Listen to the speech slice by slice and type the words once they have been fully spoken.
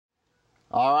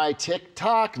All right,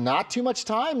 tick-tock. Not too much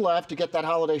time left to get that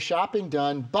holiday shopping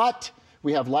done, but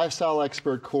we have lifestyle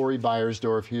expert Corey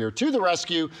Beiersdorf here to the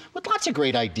rescue with lots of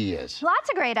great ideas.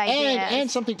 Lots of great ideas. And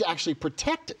something to actually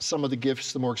protect some of the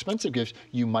gifts, the more expensive gifts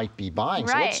you might be buying.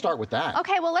 Right. So let's start with that.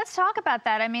 Okay, well, let's talk about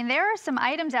that. I mean, there are some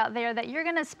items out there that you're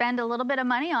going to spend a little bit of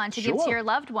money on to give to your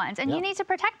loved ones, and you need to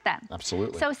protect them.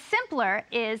 Absolutely. So Simpler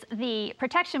is the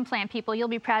protection plan, people, you'll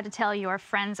be proud to tell your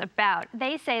friends about.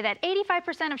 They say that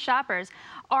 85% of shoppers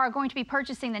are going to be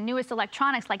purchasing the newest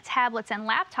electronics like tablets and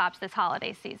laptops this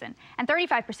holiday season. And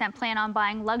 35% plan on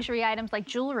buying luxury items like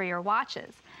jewelry or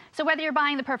watches. So whether you're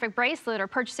buying the perfect bracelet or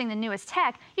purchasing the newest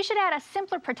tech, you should add a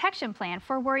Simpler protection plan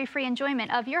for worry-free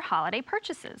enjoyment of your holiday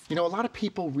purchases. You know, a lot of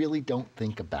people really don't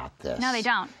think about this. No, they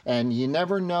don't. And you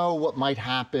never know what might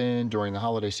happen during the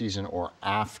holiday season or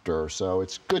after, so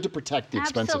it's good to protect the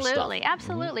expensive stuff. Absolutely,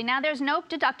 absolutely. Now, there's no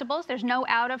deductibles, there's no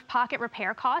out-of-pocket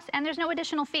repair costs, and there's no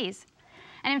additional fees.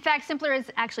 And in fact, Simpler is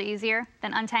actually easier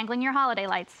than untangling your holiday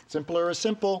lights. Simpler is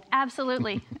simple.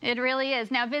 Absolutely. It really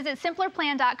is. Now visit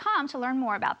simplerplan.com to learn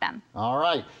more about them. All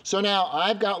right. So now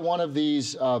I've got one of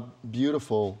these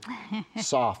beautiful,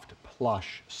 soft,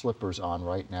 plush slippers on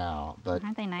right now. But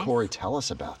aren't they nice? Corey, tell us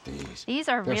about these. These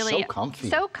are They're really so comfy.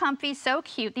 So comfy, so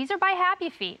cute. These are by Happy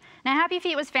Feet. Now, Happy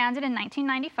Feet was founded in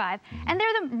 1995, and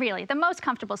they're really the most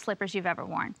comfortable slippers you've ever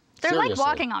worn. They're Seriously. like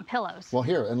walking on pillows. Well,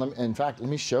 here, and in fact, let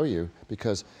me show you,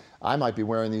 because I might be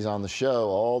wearing these on the show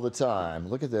all the time.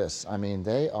 Look at this. I mean,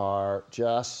 they are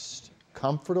just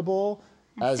comfortable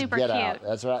as super get cute. out.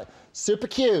 That's right. Super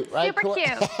cute, right? Super cute.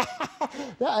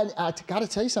 Yeah, and I got to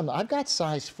tell you something. I've got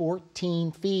size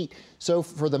 14 feet. So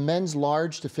for the men's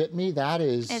large to fit me, that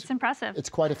is... It's impressive. It's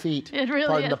quite a feat. It really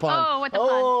Pardon is. the pun. Oh, what the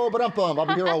pun. But I'm bummed. I'll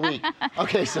be here all week.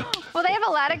 Okay, so... Well, they have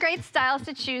a lot of great styles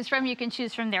to choose from. You can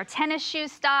choose from their tennis shoe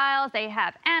styles. They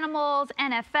have animals,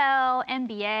 NFL,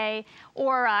 NBA,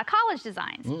 or college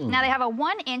designs. Now, they have a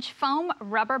 1-inch foam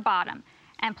rubber bottom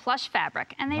and plush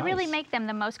fabric, and they really make them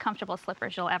the most comfortable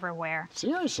slippers you'll ever wear.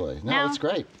 Seriously. No, now, it's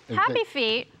great. Happy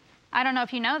Feet, I don't know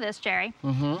if you know this, Jerry.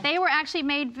 They were actually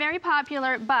made very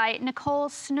popular by Nicole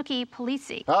Snooki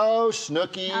Polisi. Oh,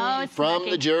 Snooki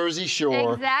from the Jersey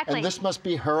Shore. Exactly. And this must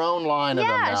be her own line of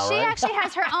them now, right? Yeah, she actually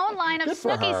has her own line of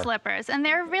Snooki slippers, and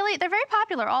they're very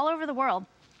popular all over the world.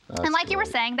 And like you were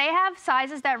saying, they have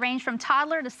sizes that range from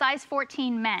toddler to size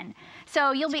 14 men.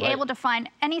 So you'll be able to find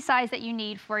any size that you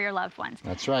need for your loved ones.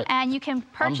 That's right. And you can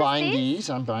purchase these.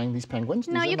 I'm buying these penguins.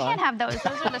 No, you can't have those.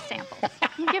 Those are the samples.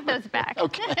 You give those back.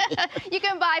 Okay. You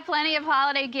can buy plenty of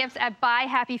holiday gifts at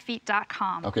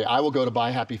buyhappyfeet.com. Okay, I will go to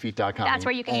buyhappyfeet.com. That's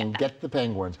where you can get the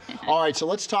penguins. All right, so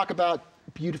let's talk about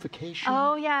beautification.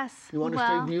 Oh, yes. You want to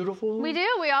stay beautiful? We do.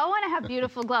 We all want to have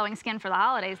beautiful glowing skin for the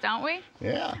holidays, don't we?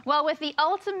 Yeah. Well, with the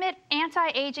ultimate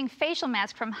anti-aging facial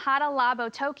mask from Hada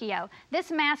Labo Tokyo,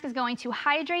 this mask is going to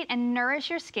hydrate and nourish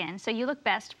your skin so you look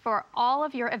best for all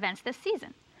of your events this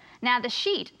season. Now, the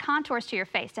sheet contours to your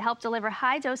face to help deliver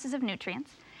high doses of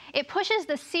nutrients. It pushes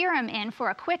the serum in for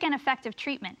a quick and effective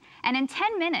treatment. And in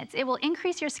 10 minutes, it will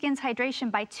increase your skin's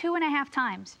hydration by 2.5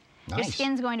 times. Nice. Your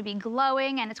skin's going to be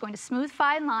glowing, and it's going to smooth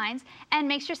fine lines and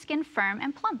makes your skin firm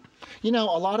and plump. You know,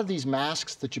 a lot of these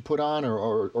masks that you put on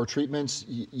or treatments,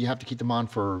 you have to keep them on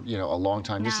for, a long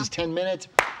time. This is 10 minutes,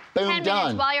 boom, 10 done.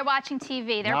 minutes while you're watching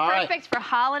TV. They're perfect for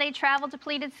holiday travel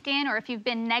depleted skin or if you've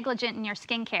been negligent in your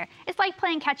skincare. It's like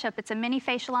playing catch-up. It's a mini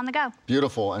facial on the go.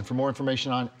 Beautiful. And for more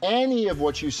information on any of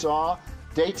what you saw,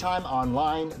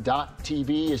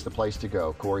 daytimeonline.tv is the place to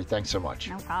go. Corey, thanks so much.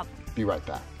 No problem. Be right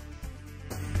back.